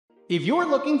If you're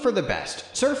looking for the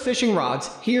best surf fishing rods,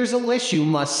 here's a list you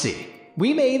must see.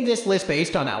 We made this list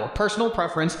based on our personal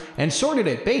preference and sorted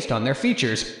it based on their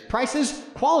features, prices,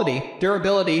 quality,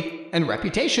 durability, and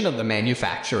reputation of the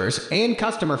manufacturers and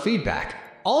customer feedback.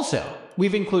 Also,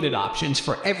 we've included options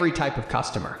for every type of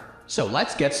customer. So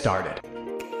let's get started.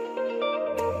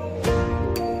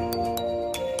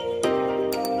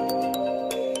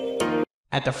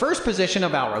 At the first position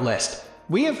of our list,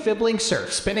 we have Fiblink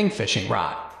Surf Spinning Fishing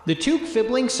Rod. The two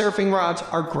Fiblink surfing rods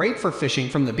are great for fishing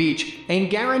from the beach and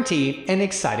guarantee an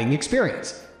exciting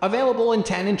experience. Available in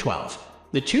 10 and 12.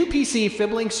 The 2PC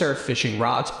Fiblink surf fishing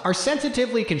rods are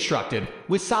sensitively constructed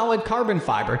with solid carbon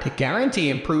fiber to guarantee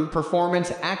improved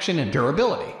performance, action, and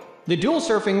durability. The dual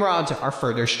surfing rods are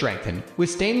further strengthened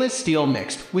with stainless steel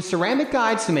mixed with ceramic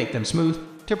guides to make them smooth,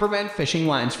 to prevent fishing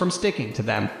lines from sticking to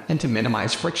them, and to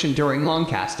minimize friction during long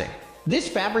casting. This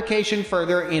fabrication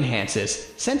further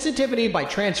enhances sensitivity by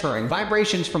transferring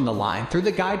vibrations from the line through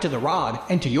the guide to the rod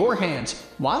and to your hands,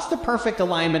 whilst the perfect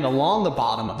alignment along the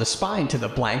bottom of the spine to the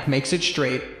blank makes it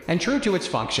straight and true to its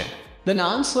function. The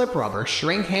non-slip rubber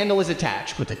shrink handle is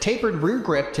attached with a tapered rear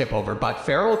grip tip-over butt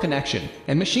ferrule connection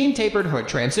and machine tapered hood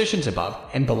transitions above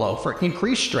and below for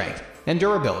increased strength and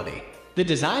durability. The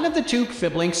design of the two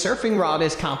Fiblink surfing rod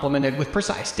is complemented with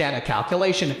precise data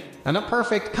calculation and a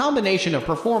perfect combination of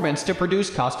performance to produce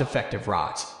cost-effective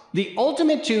rods. The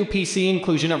ultimate 2PC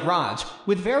inclusion of rods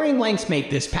with varying lengths make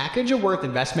this package a worth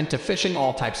investment to fishing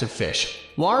all types of fish,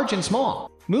 large and small.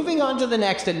 Moving on to the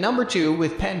next at number 2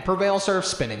 with Penn Prevail Surf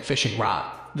Spinning Fishing Rod.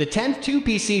 The 10th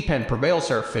 2PC Penn Prevail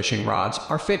Surf Fishing Rods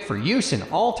are fit for use in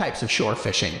all types of shore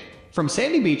fishing, from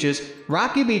sandy beaches,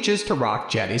 rocky beaches to rock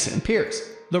jetties and piers.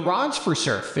 The rods for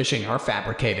surf fishing are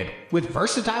fabricated with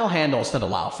versatile handles that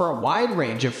allow for a wide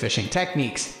range of fishing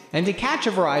techniques and to catch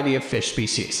a variety of fish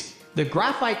species. The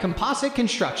graphite composite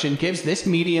construction gives this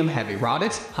medium-heavy rod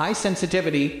its high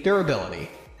sensitivity, durability,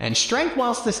 and strength,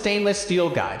 whilst the stainless steel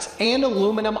guides and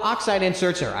aluminum oxide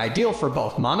inserts are ideal for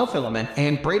both monofilament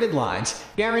and braided lines,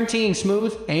 guaranteeing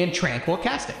smooth and tranquil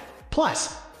casting.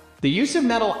 Plus, the use of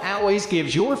metal alloys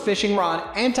gives your fishing rod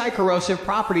anti-corrosive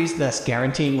properties, thus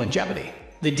guaranteeing longevity.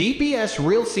 The DPS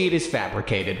reel seat is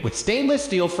fabricated with stainless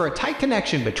steel for a tight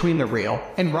connection between the reel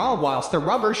and rod, whilst the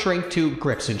rubber shrink tube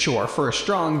grips ensure for a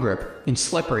strong grip in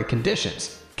slippery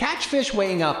conditions. Catch fish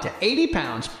weighing up to 80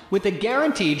 pounds with the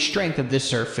guaranteed strength of this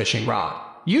surf fishing rod.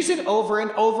 Use it over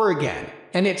and over again,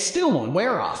 and it still won't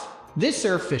wear off. This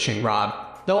surf fishing rod,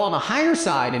 though on the higher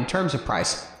side in terms of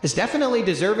price, is definitely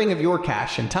deserving of your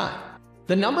cash and time.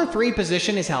 The number 3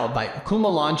 position is held by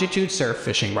Okuma Longitude Surf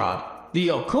Fishing Rod. The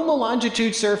Okuma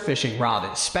Longitude Surf Fishing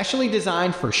Rod is specially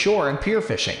designed for shore and pier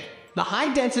fishing. The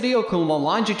high-density Okuma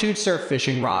Longitude Surf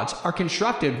Fishing Rods are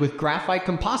constructed with graphite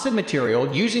composite material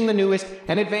using the newest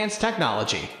and advanced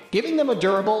technology, giving them a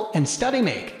durable and sturdy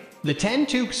make. The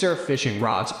 10-tube surf fishing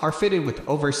rods are fitted with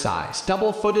oversized,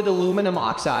 double-footed aluminum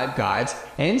oxide guides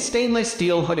and stainless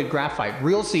steel hooded graphite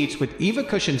reel seats with EVA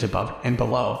cushions above and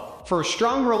below, for a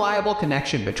strong, reliable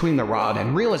connection between the rod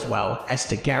and reel, as well as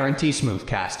to guarantee smooth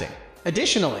casting.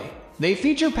 Additionally, they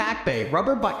feature pack bay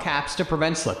rubber butt caps to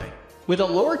prevent slipping. With a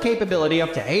lure capability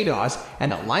up to 8 oz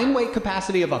and a line weight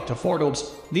capacity of up to 4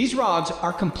 tubs, these rods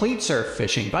are complete surf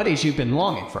fishing buddies you've been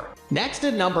longing for. Next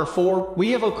at number 4, we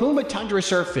have Okuma Tundra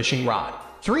Surf Fishing Rod.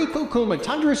 3 Okuma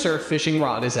Tundra Surf Fishing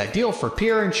Rod is ideal for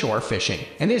pier and shore fishing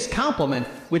and is complement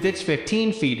with its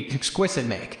 15 feet exquisite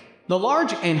make. The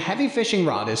large and heavy fishing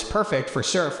rod is perfect for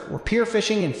surf or pier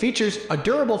fishing and features a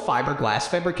durable fiberglass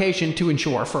fabrication to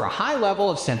ensure for a high level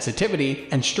of sensitivity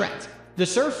and strength. The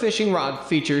surf fishing rod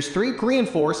features 3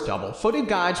 reinforced double-footed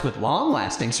guides with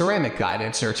long-lasting ceramic guide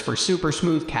inserts for super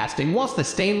smooth casting, whilst the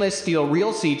stainless steel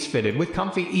reel seats fitted with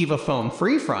comfy EVA foam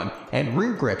free front and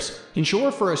rear grips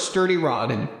ensure for a sturdy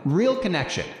rod and reel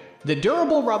connection. The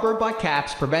durable rubber butt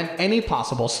caps prevent any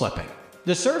possible slipping.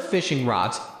 The surf fishing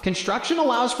rod's construction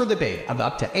allows for the bait of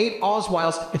up to 8 oz,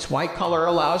 whilst its white color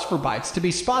allows for bites to be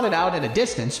spotted out at a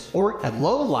distance or at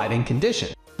low lighting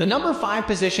conditions. The number 5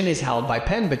 position is held by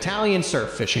Penn Battalion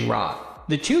Surf Fishing Rod.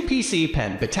 The 2PC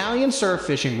Penn Battalion Surf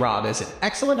Fishing Rod is an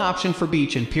excellent option for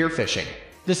beach and pier fishing.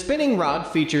 The spinning rod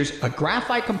features a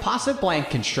graphite composite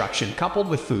blank construction coupled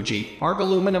with Fuji ARG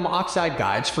aluminum oxide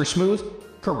guides for smooth,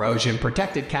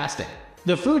 corrosion-protected casting.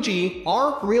 The Fuji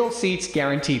ARG reel seats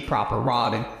guarantee proper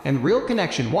rod and reel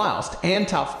connection, whilst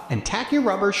tough and tacky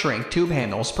rubber shrink tube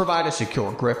handles provide a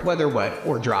secure grip whether wet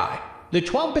or dry. The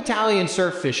 12 Battalion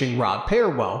Surf Fishing Rod pair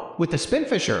well with the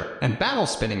Spinfisher and Battle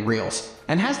Spinning reels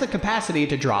and has the capacity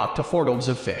to draw up to 4 tubs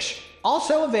of fish.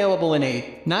 Also available in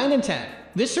 8, 9, and 10.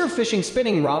 This surf fishing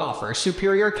spinning rod offers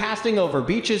superior casting over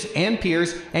beaches and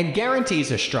piers and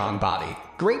guarantees a strong body,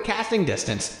 great casting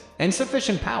distance, and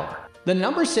sufficient power. The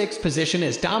number 6 position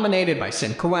is dominated by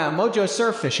Croix Mojo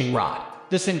surf fishing rod.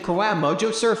 The Croix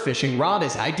Mojo surf fishing rod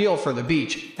is ideal for the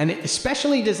beach and is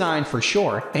specially designed for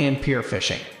shore and pier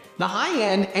fishing. The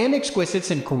high-end and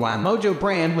exquisite Croix Mojo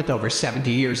brand, with over 70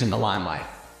 years in the limelight,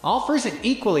 offers an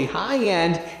equally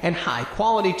high-end and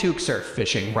high-quality toque surf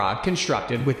fishing rod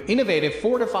constructed with innovative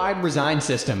fortified resin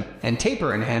system and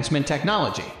taper enhancement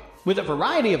technology. With a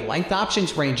variety of length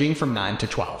options ranging from 9 to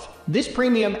 12. This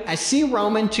premium SC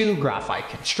Roman 2 graphite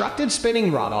constructed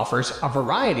spinning rod offers a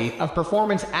variety of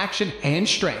performance, action, and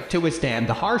strength to withstand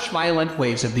the harsh, violent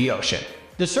waves of the ocean.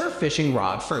 The surf fishing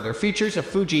rod further features a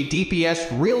Fuji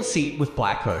DPS reel seat with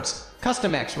black hoods,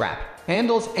 custom X-wrap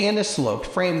handles, and a sloped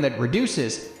frame that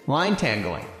reduces line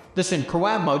tangling. The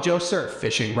Croix Mojo surf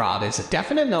fishing rod is a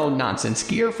definite no-nonsense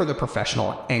gear for the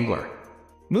professional angler.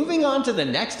 Moving on to the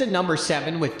next at number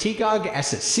 7 with Tica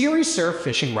UGSA Series Surf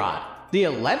Fishing Rod. The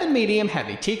 11 medium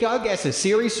heavy Tica UGSA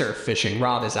Series Surf Fishing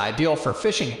Rod is ideal for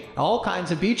fishing all kinds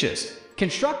of beaches.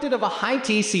 Constructed of a high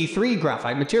TC3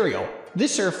 graphite material,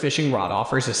 this surf fishing rod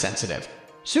offers a sensitive,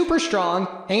 super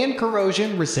strong, and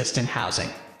corrosion-resistant housing.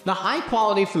 The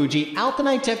high-quality Fuji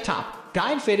Alpinite tip-top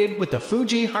guide fitted with the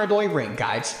Fuji Hardoi ring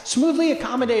guides smoothly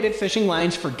accommodated fishing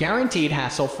lines for guaranteed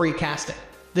hassle-free casting.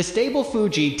 The stable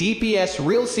Fuji DPS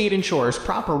reel seat ensures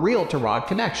proper reel-to-rod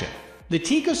connection. The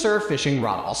Tica surf fishing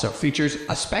rod also features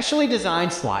a specially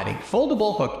designed sliding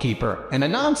foldable hook keeper and a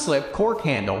non-slip cork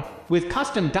handle with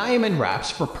custom diamond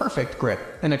wraps for perfect grip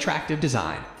and attractive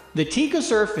design. The Tica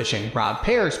surf fishing rod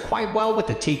pairs quite well with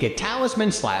the Tica Talisman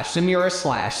 /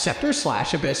 Samura / Scepter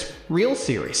 / Abyss reel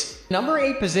series. Number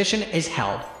 8 position is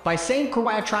held by St.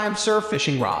 Croix Triumph surf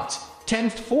fishing rods.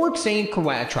 10th Fork St.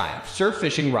 Croix Triumph surf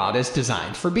fishing rod is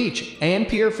designed for beach and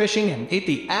pier fishing and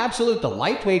it's the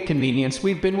lightweight convenience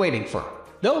we've been waiting for.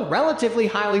 Though relatively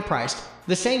highly priced,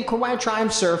 the St. Croix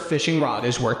Triumph surf fishing rod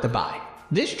is worth the buy.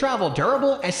 This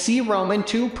travel-durable SC Roman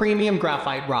 2 premium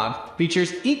graphite rod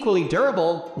features equally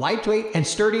durable, lightweight, and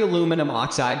sturdy aluminum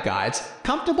oxide guides,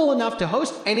 comfortable enough to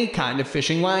host any kind of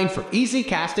fishing line for easy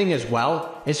casting, as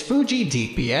well as Fuji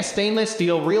DPS stainless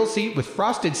steel reel seat with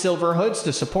frosted silver hoods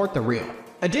to support the reel.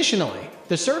 Additionally,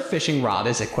 the surf fishing rod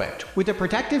is equipped with a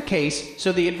protective case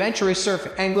so the adventurous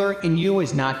surf angler in you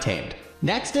is not tamed.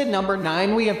 Next at number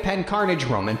 9 we have Penn Carnage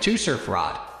Roman 2 surf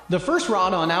rod. The first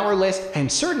rod on our list,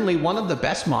 and certainly one of the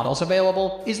best models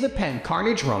available, is the Penn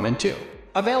Carnage Roman 2.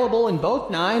 Available in both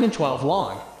 9 and 12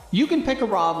 long. You can pick a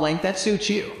rod length that suits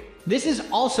you. This is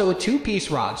also a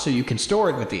 2-piece rod, so you can store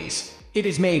it with ease. It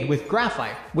is made with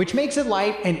graphite, which makes it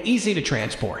light and easy to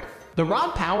transport. The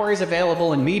rod power is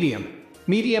available in medium,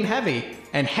 medium heavy,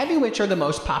 and heavy, which are the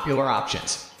most popular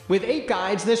options. With 8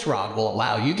 guides, this rod will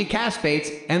allow you to cast baits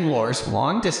and lures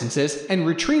long distances and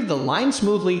retrieve the line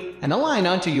smoothly and align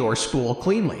onto your spool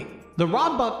cleanly. The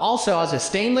rod butt also has a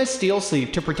stainless steel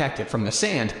sleeve to protect it from the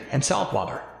sand and salt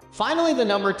water. Finally, the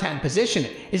number 10 position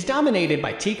is dominated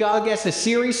by Tica UGSA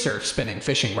Series Surf Spinning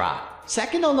Fishing Rod.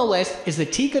 Second on the list is the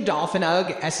Tica Dolphin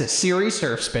UGSA Series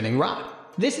Surf Spinning Rod.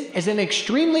 This is an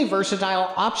extremely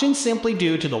versatile option simply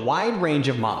due to the wide range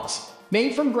of models.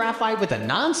 Made from graphite with a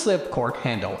non-slip cork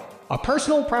handle, a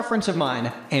personal preference of mine,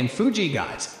 and Fuji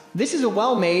guides. This is a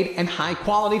well-made and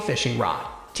high-quality fishing rod.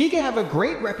 Tica have a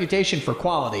great reputation for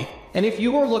quality, and if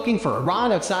you are looking for a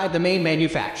rod outside the main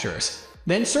manufacturers,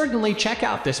 then certainly check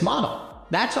out this model.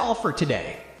 That's all for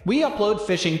today. We upload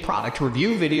fishing product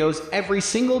review videos every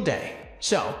single day,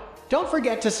 so don't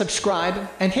forget to subscribe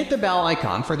and hit the bell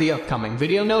icon for the upcoming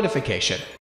video notification.